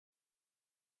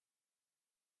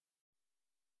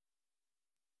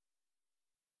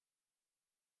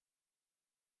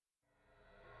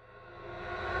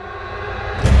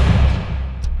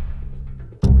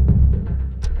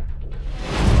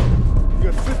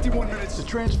51 minutes to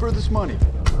transfer this money.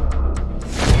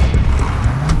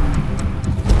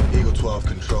 Eagle 12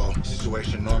 control.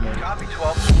 Situation normal. Copy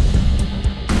 12.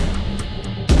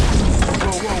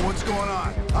 Whoa, what's going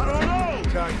on? I don't know.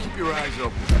 Ty, keep your eyes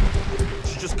open.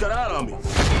 She just cut out on me.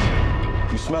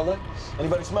 You smell that?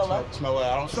 Anybody smell that? Smell it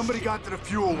out. Somebody got to the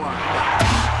fuel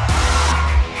line.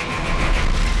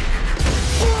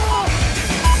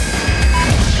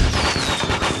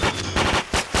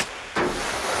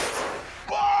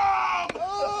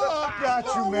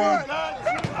 Got you, man.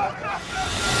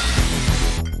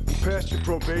 You passed your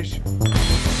probation.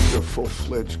 You're a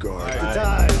full-fledged guard.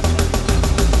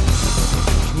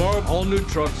 Tomorrow, all new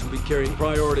trucks will be carrying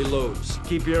priority loads.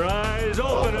 Keep your eyes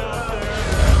open out there.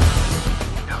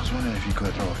 I was wondering if you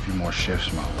could throw a few more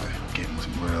shifts my way. Getting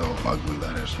some real ugly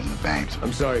letters from the banks.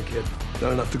 I'm sorry, kid.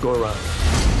 Not enough to go around.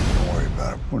 Don't worry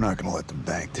about it. We're not going to let the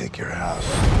bank take your house.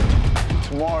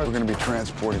 Tomorrow, we're going to be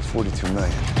transporting $42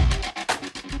 million.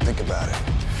 Think about it.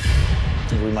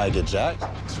 Think we might get jacked?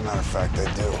 As a matter of fact, I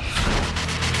do.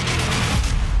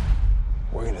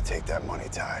 We're gonna take that money,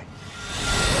 Ty.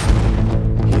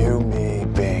 You, me,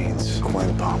 Baines,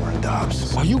 Quinn, Palmer, and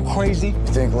Dobbs. Are you crazy? You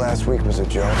think last week was a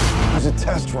joke? It was a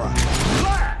test run.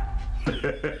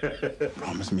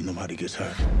 Promise me nobody gets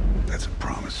hurt. That's a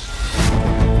promise.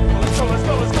 Let's go, let's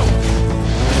go, let's go.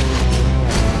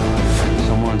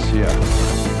 Someone's here.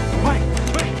 Wait.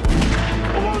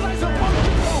 What was I supposed to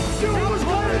do? You was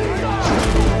letting me go.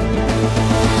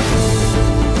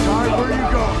 Ty, where you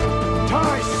going?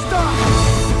 Ty, stop!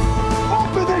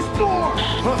 Open this door!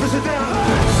 Officer down.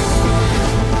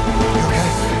 You okay?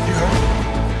 You hurt?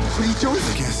 What are you doing?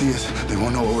 They can't see us. They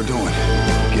won't know what we're doing.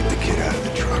 Get the kid out of the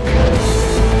truck.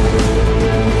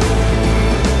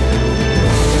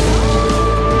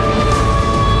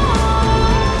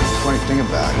 The funny thing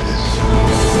about it is,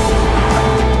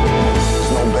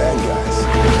 there's no bad guys.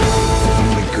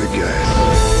 Only good guys.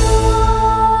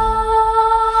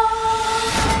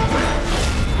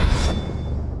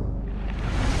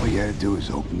 All you gotta do is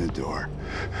open the door.